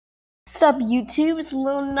Sup YouTube, it's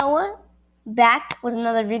Lil Noah back with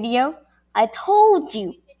another video. I told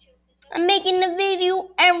you I'm making a video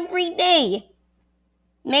every day.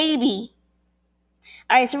 Maybe.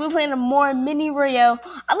 Alright, so we're playing a more mini Royale.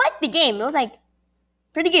 I liked the game. It was like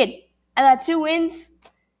pretty good. I got 2 wins,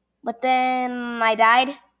 but then I died.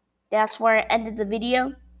 That's where I ended the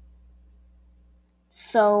video.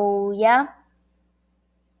 So yeah.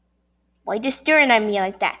 Why you just staring at me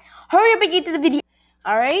like that? Hurry up and get to the video.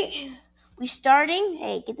 Alright. We starting.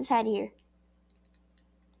 Hey, get this out of here.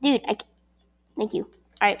 Dude, thank you.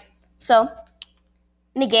 Alright. So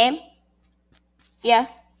in the game, yeah,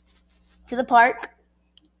 to the park,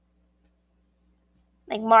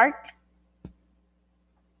 like Mark.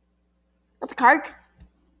 What's a cart?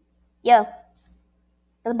 Yo, to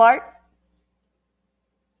the park.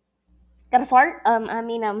 Got a fart? Okay,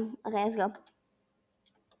 let's go.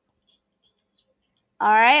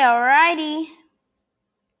 Alrighty.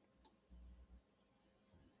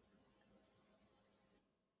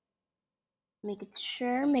 Make it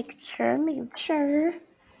sure.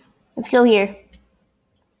 Let's go here.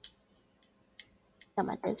 Got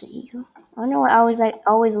my desert eagle. I don't know what I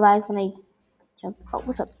always like when I jump. Oh,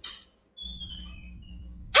 what's up?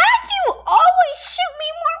 How did you always shoot me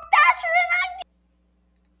more faster than I do?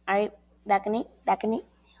 Alright, back in it.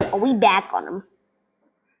 Oh, we back on him.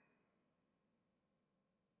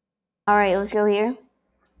 Alright, let's go here.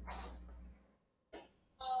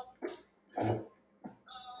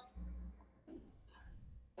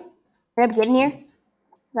 Hurry up, get in here.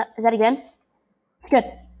 Is that again? It's good.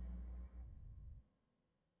 I'm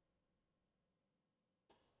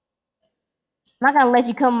not gonna let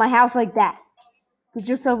you come in my house like that. Get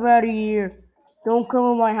yourself out of here. Don't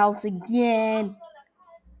come in my house again.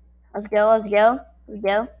 Let's go. Right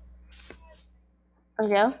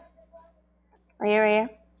here.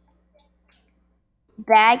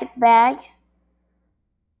 Bag. I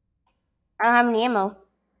don't have any ammo.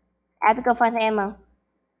 I have to go find some ammo.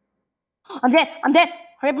 I'm dead.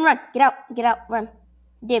 Hurry up and run. Get out, run.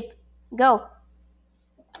 Dip. Go.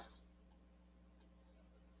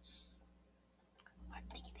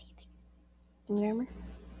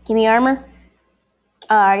 Give me armor.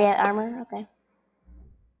 Oh, I already had armor. Okay.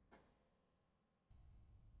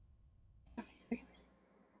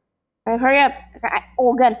 Hurry up.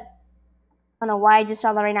 Oh, gun. I don't know why I just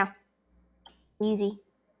saw that right now. Easy.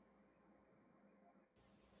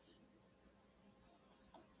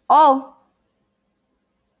 Oh.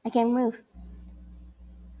 I can't move.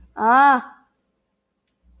 Ah.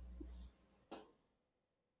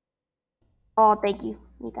 Oh, thank you.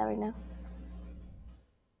 Need that right now.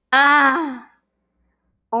 Ah.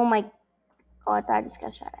 Oh my. Oh, I thought I just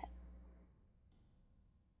got shot at.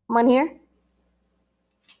 Come on here.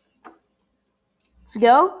 Let's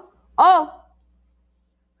go. Oh.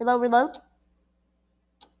 Reload.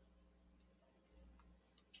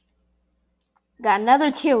 Got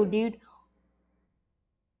another kill, dude.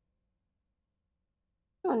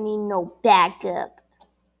 Don't need no backup.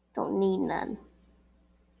 Don't need none.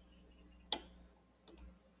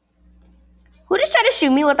 Who just tried to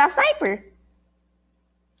shoot me with that sniper?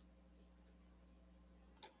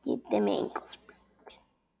 Get them ankles broken.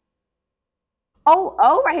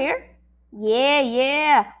 Oh, right here.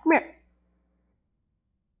 Yeah. Come here.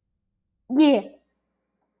 Yeah.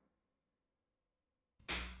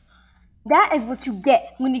 That is what you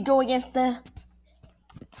get when you go against the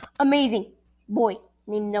amazing boy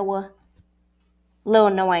named Noah. Lil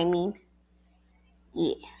Noah, I mean.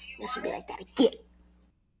 Yeah, this should be like that again.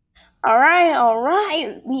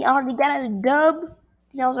 Alright. We already got a dub.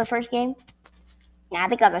 That was our first game. Nah, I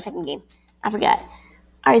think that was our second game. I forgot.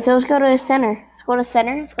 Alright, so let's go to center. Let's go to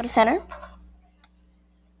center.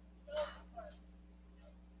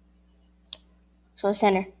 So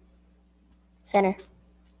center.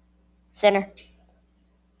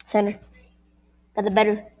 Got the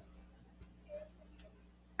better.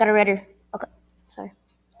 Got a redder. Okay, sorry.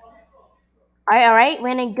 Alright. We're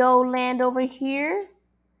gonna go land over here.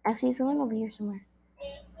 Actually, it's a land over here somewhere.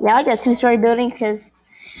 Yeah, I got 2-story buildings because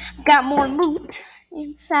got more loot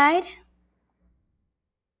inside.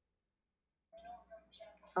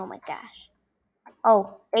 Oh my gosh.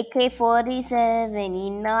 Oh, AK-47.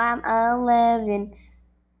 You know I'm 11.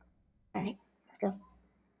 Alright, let's go.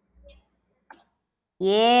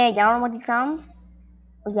 Yeah, y'all know what he comes?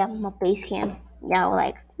 Oh yeah, my face cam. Y'all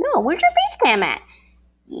like, no, where's your face cam at?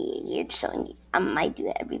 Yeah, you're showing me. I might do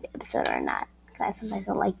that every episode or not. Because I sometimes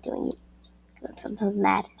don't like doing it. Because I'm sometimes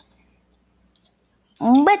mad.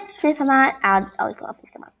 But if I'm not, I'll always go off face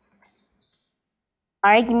cam on.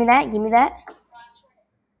 Alright, give me that.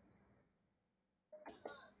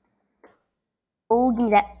 Oh, give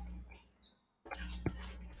me that.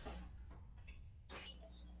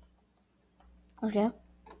 Okay.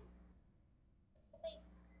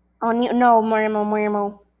 Oh, no, more ammo, more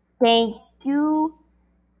ammo. Thank you.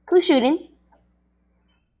 Who's shooting?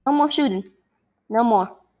 No more shooting. No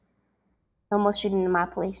more. No more shooting in my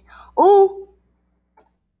place. Ooh!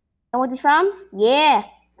 Know what you found? Yeah.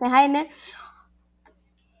 Can I hide in there?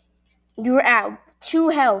 You're out. 2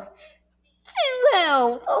 health. 2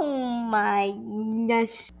 health. Oh my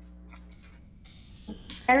gosh.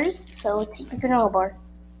 Paris, so take the granola bar.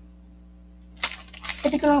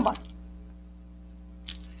 Take the granola bar.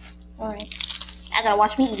 Alright. I gotta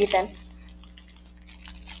watch me eat it then.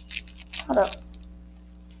 Hold up.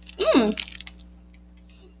 Mmm.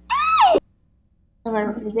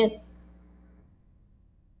 That's pretty good.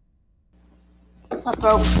 Up,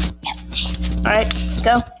 bro. Alright, let's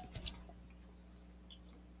go.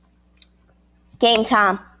 Game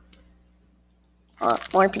time. Oh,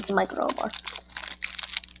 more piece of my granola bar.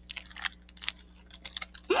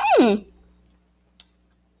 Mmm.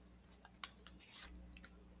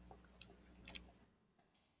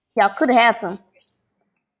 Y'all could have had some.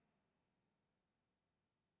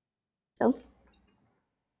 So,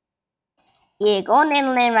 yeah, go on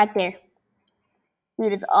and land right there.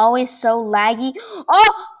 Dude, it's always so laggy.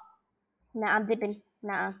 Oh! Nah, I'm dipping.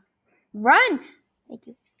 Nah. Run! Thank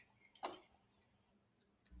you.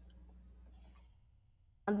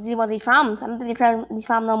 I'm busy about these problems. I'm busy trying these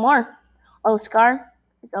problems no more. Oh, Scar,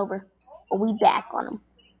 it's over. We back on him.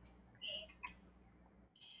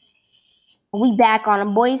 We back on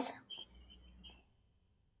him, boys.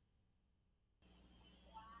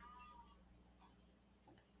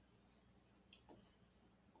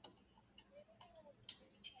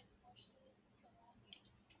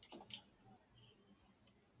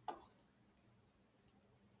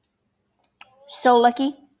 So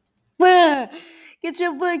lucky. Get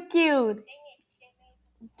your butt killed.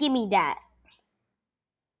 Give me that.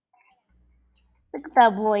 Look at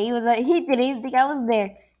that boy. He was like, he didn't even think I was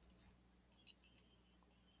there.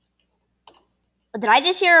 Did I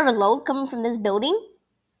just hear a reload coming from this building?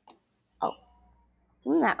 Oh,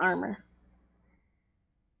 give me that armor.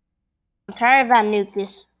 I'm tired of that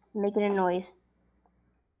nucleus making a noise.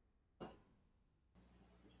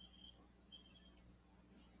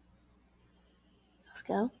 Let's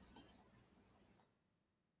go.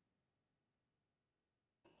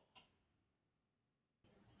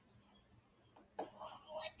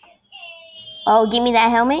 Oh, give me that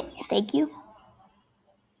helmet. Thank you.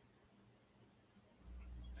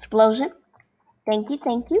 Explosion. Thank you,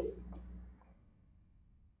 thank you.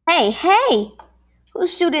 Hey, hey!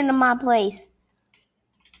 Who's shooting in my place?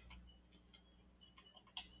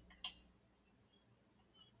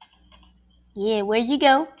 Yeah, where'd you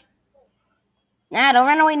go? Nah, don't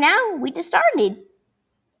run away now. We just started.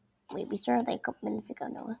 Wait, we started like a couple minutes ago,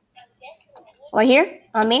 Noah. Right here?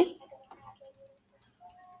 On me?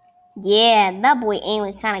 Yeah, that boy aim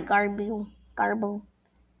was kind of garble. Garble.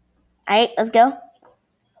 Alright, let's go.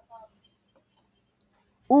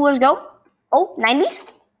 Ooh, let's go. Oh, 90s?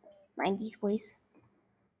 90s, boys.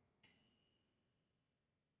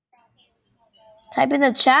 Type in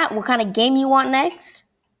the chat what kind of game you want next.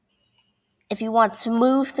 If you want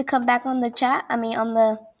Smooth to come back on the chat, on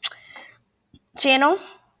the channel.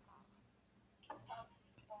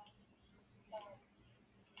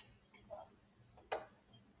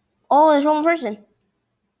 Oh, there's one more person.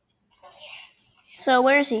 So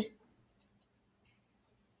where is he?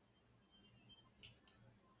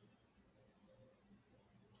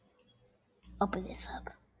 Open this up.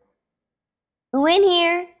 Who in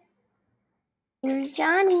here? Here's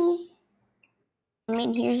Johnny.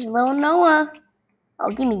 Here's little Noah.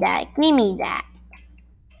 Oh, give me that. Give me that.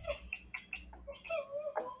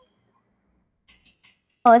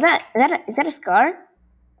 Oh, is that a scar?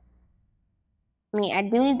 I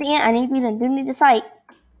do need do need the sight.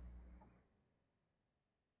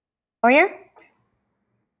 Warrior?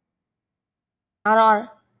 I don't know.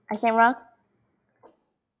 I can't rock.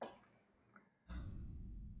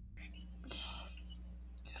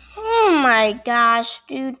 Oh my gosh,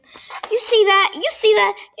 dude. You see that? You see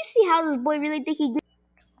that? You see how this boy really think he good?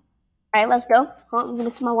 Alright, let's go. Hold on, I'm gonna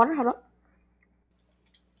mix my water. Hold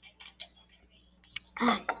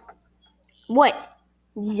on. What?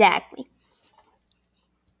 Exactly.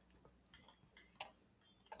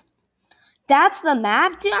 That's the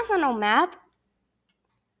map? Dude, that's not no map.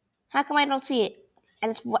 How come I don't see it?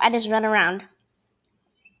 I just run around.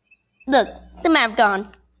 Look, the map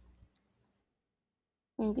gone.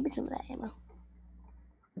 Give me some of that ammo.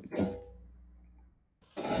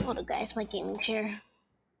 Hold on, guys, my gaming chair.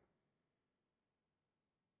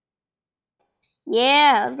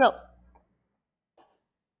 Yeah, let's go.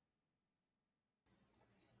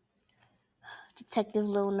 Detective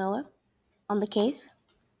Lil Noah on the case.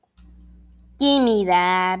 Give me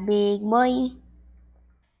that, big boy.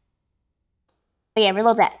 Oh yeah,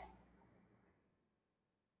 reload that.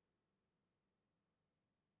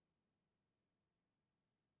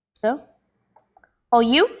 So? Oh,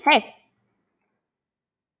 you? Hey.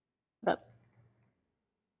 What up?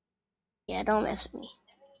 Yeah, don't mess with me.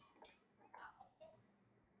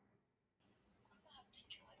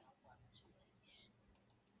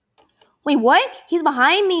 Wait, what? He's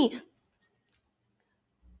behind me.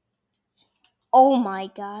 Oh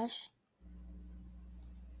my gosh.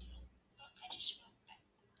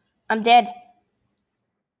 I'm dead.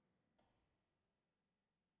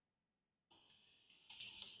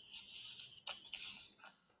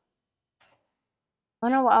 I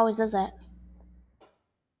don't know what always does that.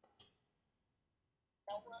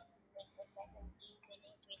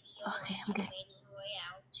 Okay, I'm good.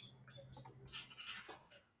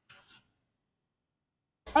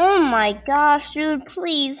 Oh my gosh, dude,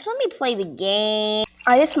 please let me play the game.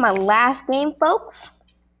 Alright, this is my last game, folks.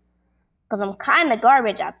 Because I'm kind of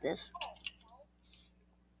garbage at this.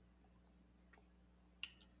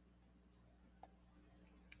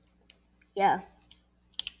 Yeah.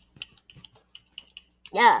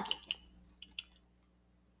 Yeah.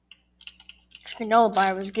 Granola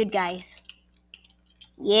bar was good, guys.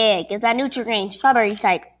 Yeah, get that Nutri-Grain strawberry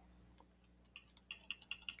type.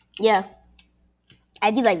 Yeah. I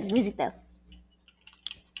do like this music though.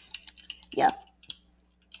 Yeah.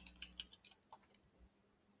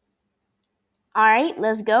 Alright,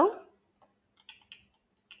 let's go.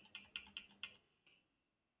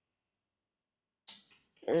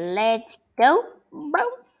 Let's go, bro.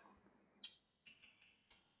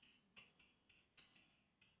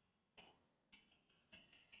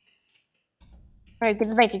 Alright, get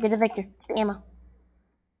the Victor, get the Victor. The ammo.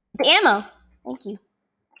 The ammo! Thank you.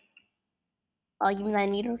 I'll give me that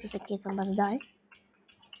needle just in case I'm about to die.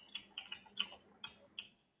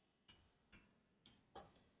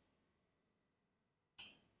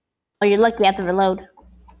 Oh, you're lucky I have to reload.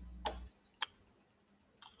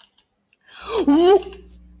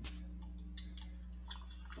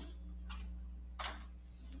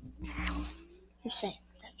 You're saying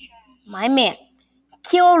my man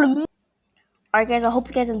killed me. Alright guys, I hope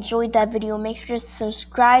you guys enjoyed that video. Make sure to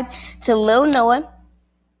subscribe to Lil Noah.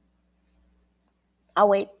 I'll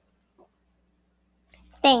wait.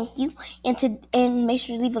 Thank you. And make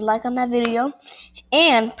sure to leave a like on that video.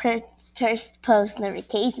 And press post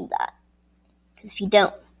notifications on. Because if you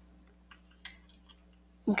don't,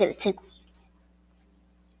 I'm gonna tickle you.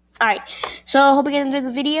 Alright. So I hope you guys enjoyed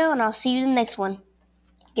the video and I'll see you in the next one.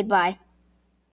 Goodbye.